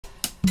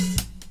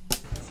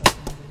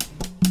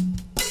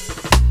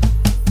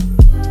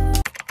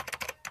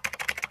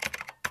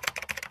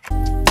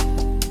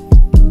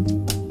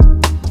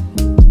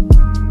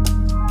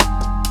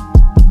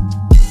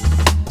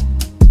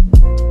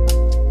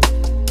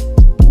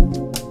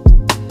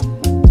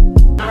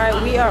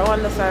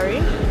on the ferry.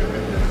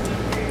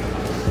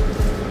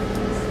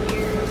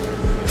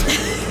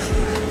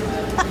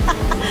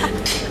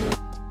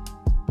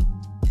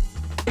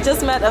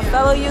 Just met a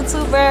fellow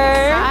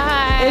YouTuber.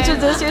 Hi.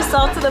 Introduce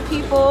yourself to the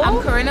people.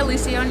 I'm Corinne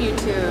Alicia on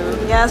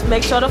YouTube. Yes,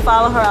 make sure to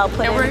follow her. I'll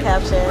put it in the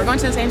caption. We're going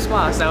to the same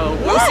spa, so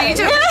we'll see each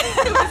other.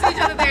 We'll see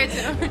each other there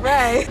too.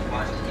 Right.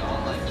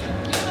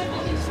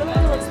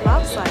 It looks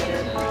lopsided.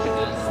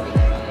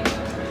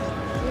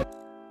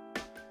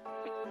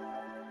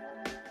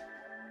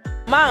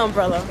 My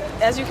umbrella,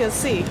 as you can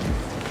see,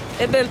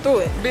 it's been through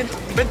it. Been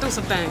through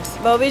some things.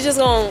 But we just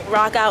gonna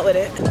rock out with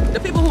it. The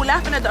people who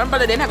laughing at the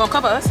umbrella, they're not gonna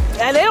cover us.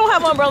 And they don't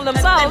have an umbrella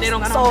themselves. And they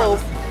don't have no umbrella.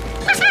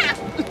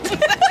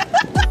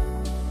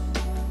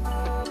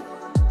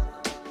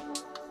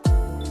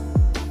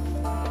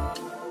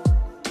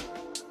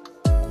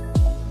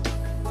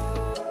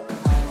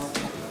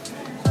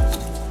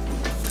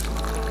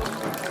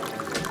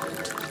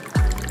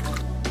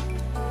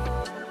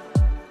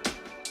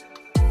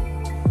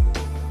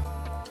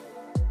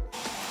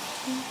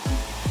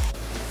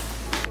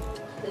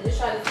 Did you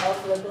try to tell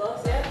for the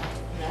gloves yet?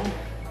 No.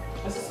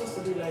 This is supposed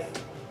to be like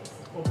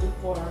a good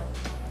quarter.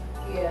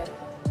 Yeah.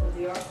 With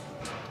the arm?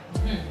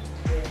 Yeah.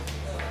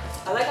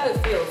 I like how it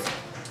feels.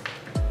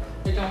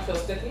 It don't feel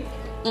sticky?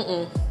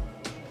 Mm-mm.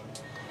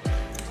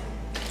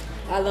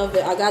 I love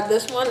it. I got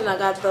this one and I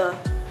got the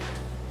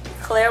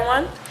clear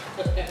one.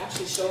 But it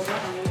actually shows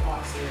up on your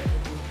box here.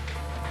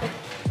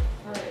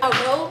 I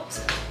wrote.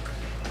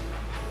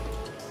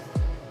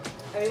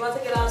 Are you about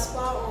to get our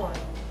spot on?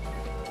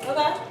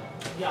 Okay.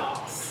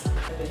 Yes.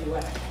 And then you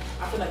wet. I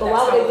feel like But that's why would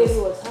how they give it's-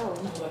 you a towel?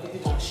 No, like if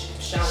you're gonna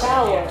shower.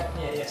 Shower.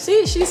 Yeah, yeah.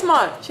 See, she's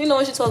smart. She knows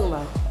what she's talking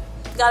about.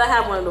 Gotta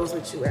have one of those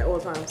with you at all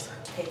times.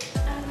 Hey.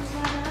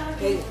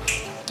 Hey.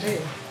 Hey.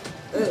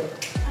 Hey.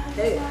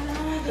 Hey.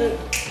 Hey.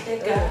 Hey.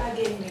 God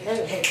gave me.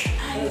 Hey. Hey.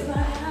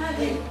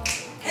 Hey.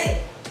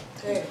 Hey.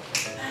 Hey.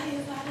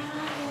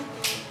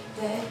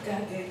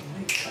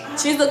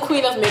 She's the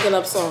queen of making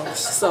up songs,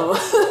 so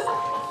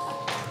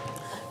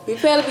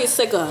prepare to be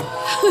sick of.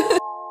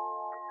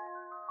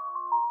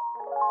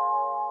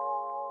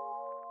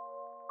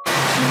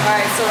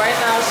 Alright, so right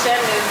now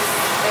Shen is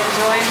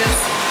enjoying this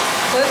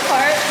good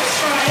part.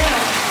 Sure I am.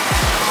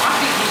 My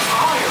feet be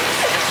tired.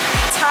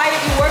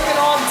 Tired, you working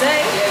all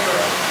day. Yeah,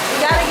 girl. You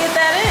gotta get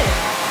that in.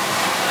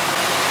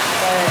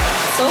 But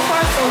so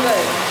far so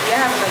good. You're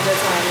having a good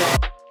time, yeah.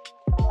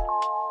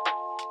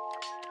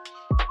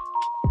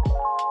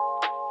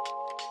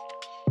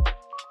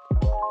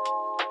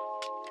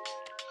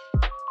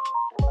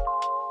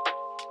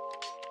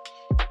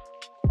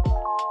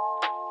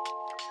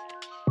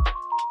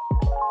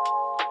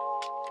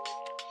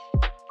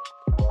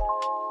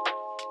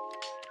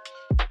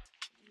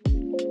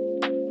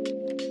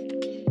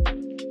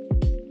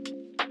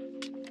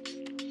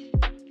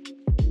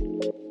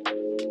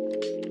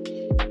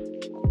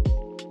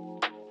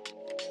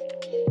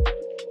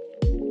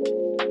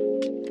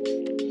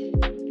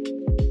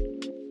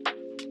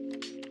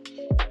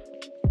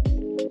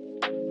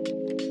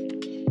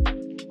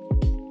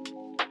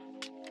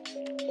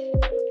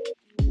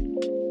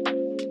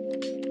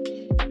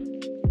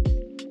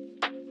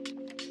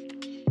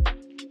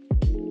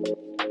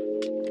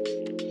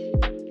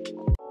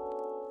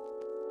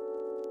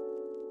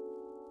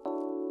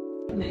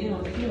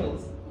 The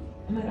heels.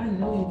 I'm like, I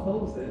know you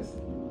closed this.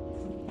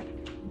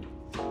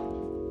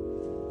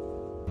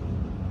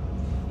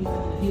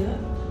 Even here,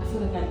 I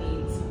feel like I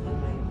need something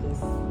like this.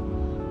 You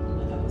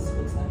know, that was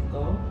supposed to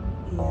go.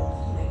 Yeah.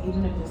 Like,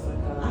 even if it's like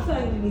a... I feel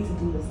like you need to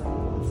do this like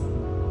once.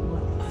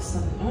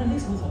 Something. Or at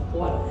least once a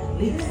quarter. At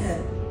least. Yeah.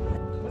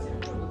 What's your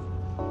problem?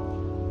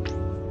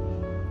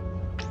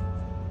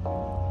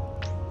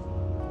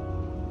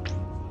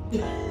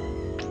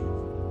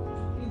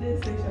 You did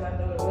say should I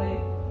throw it away?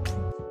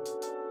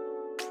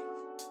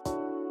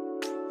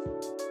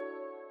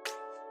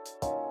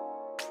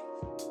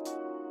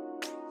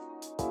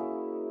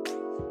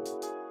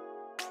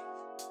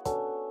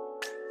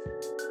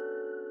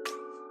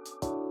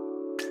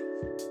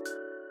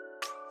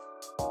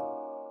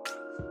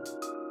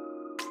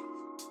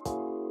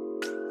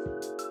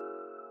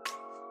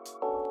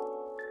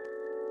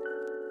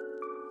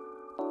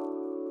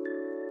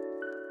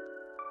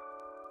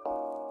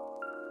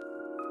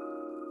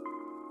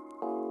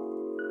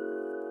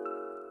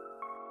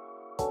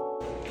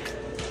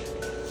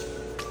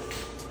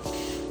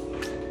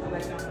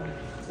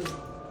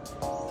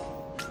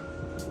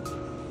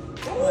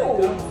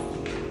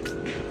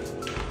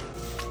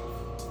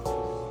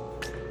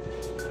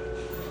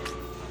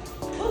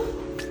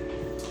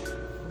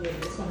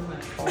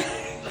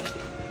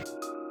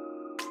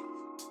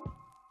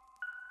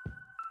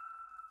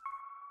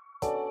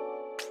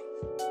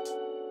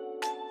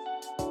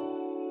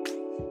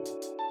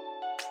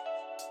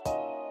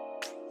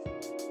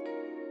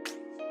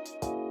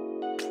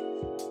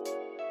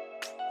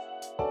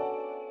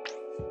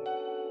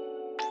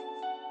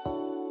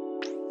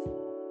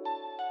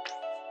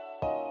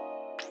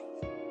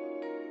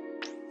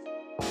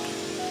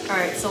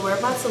 Alright, so we're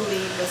about to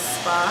leave the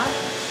spa.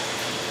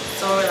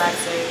 So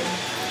relaxing.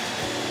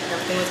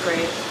 Everything was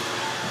great.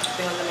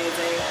 Everything was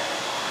amazing.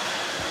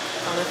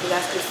 I don't know if you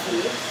guys could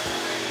see,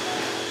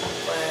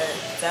 but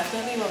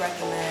definitely would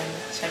recommend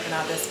checking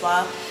out this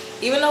spa.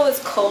 Even though it's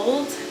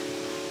cold,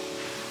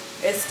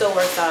 it still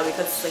works out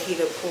because it's a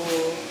heated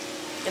pool,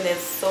 and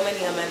there's so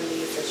many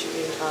amenities that you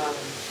can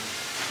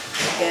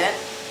get.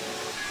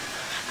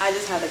 I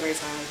just had a great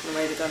time. I'm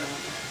ready to go now.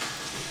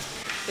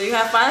 Did you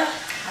have fun?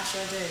 I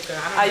sure did, girl.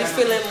 Are you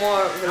feeling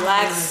more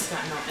relaxed,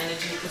 got no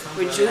energy,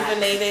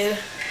 rejuvenated,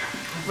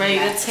 ready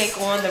to take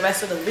on the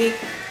rest of the week?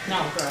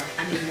 No, girl.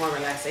 I need more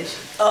relaxation.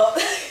 Oh.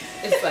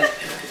 It's like,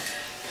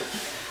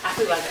 I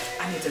feel like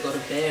I need to go to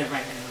bed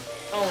right now.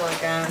 Oh my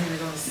God. I need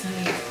to go to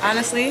sleep.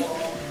 Honestly,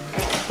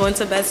 going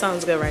to bed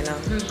sounds good right now.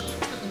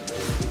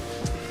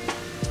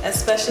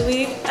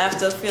 Especially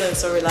after feeling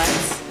so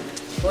relaxed.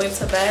 Going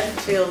to bed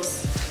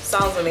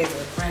sounds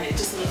amazing. Right, it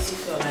just makes you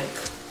feel like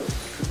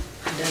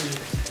I'm done.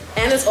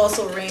 And it's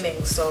also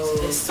raining, so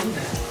it's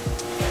soothing.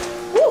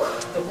 Woo.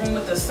 The room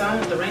with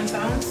the rain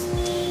sounds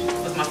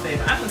was my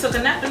favorite. I even took a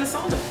nap in the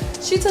sauna.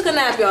 She took a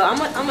nap, y'all. I'm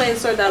gonna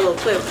insert that little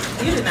clip.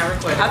 You did not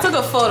record it. I took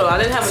a photo. I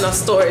didn't have enough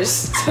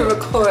storage to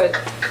record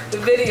the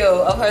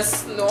video of her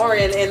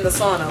snoring in the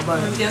sauna,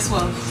 but guess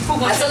what?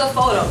 I took a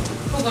photo.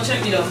 Who's gonna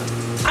check me though?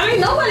 I mean,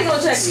 nobody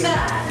gonna check you.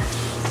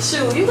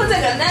 Shoot, you can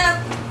take a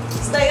nap,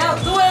 stay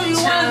up, do whatever you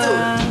want to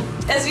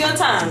do. It's your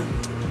time.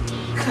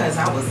 Cause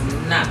I was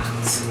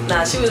knocked.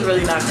 Nah, she was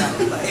really knocked out.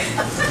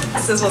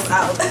 Like, this was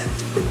out.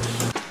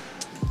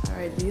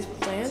 Alright, these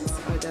plants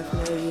are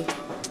definitely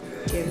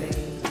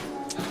giving.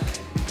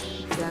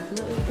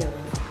 Definitely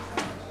giving.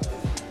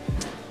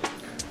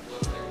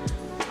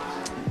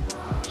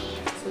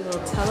 So a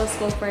little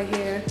telescope right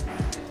here.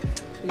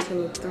 We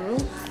can look through.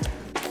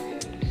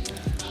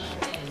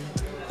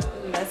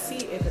 Let's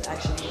see if it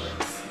actually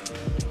works.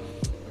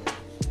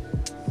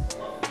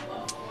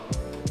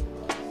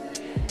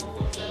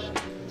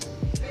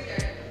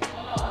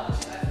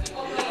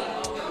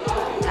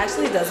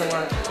 Actually, it doesn't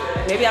work.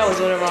 Maybe I was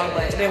doing it wrong,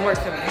 but it didn't work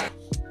for me.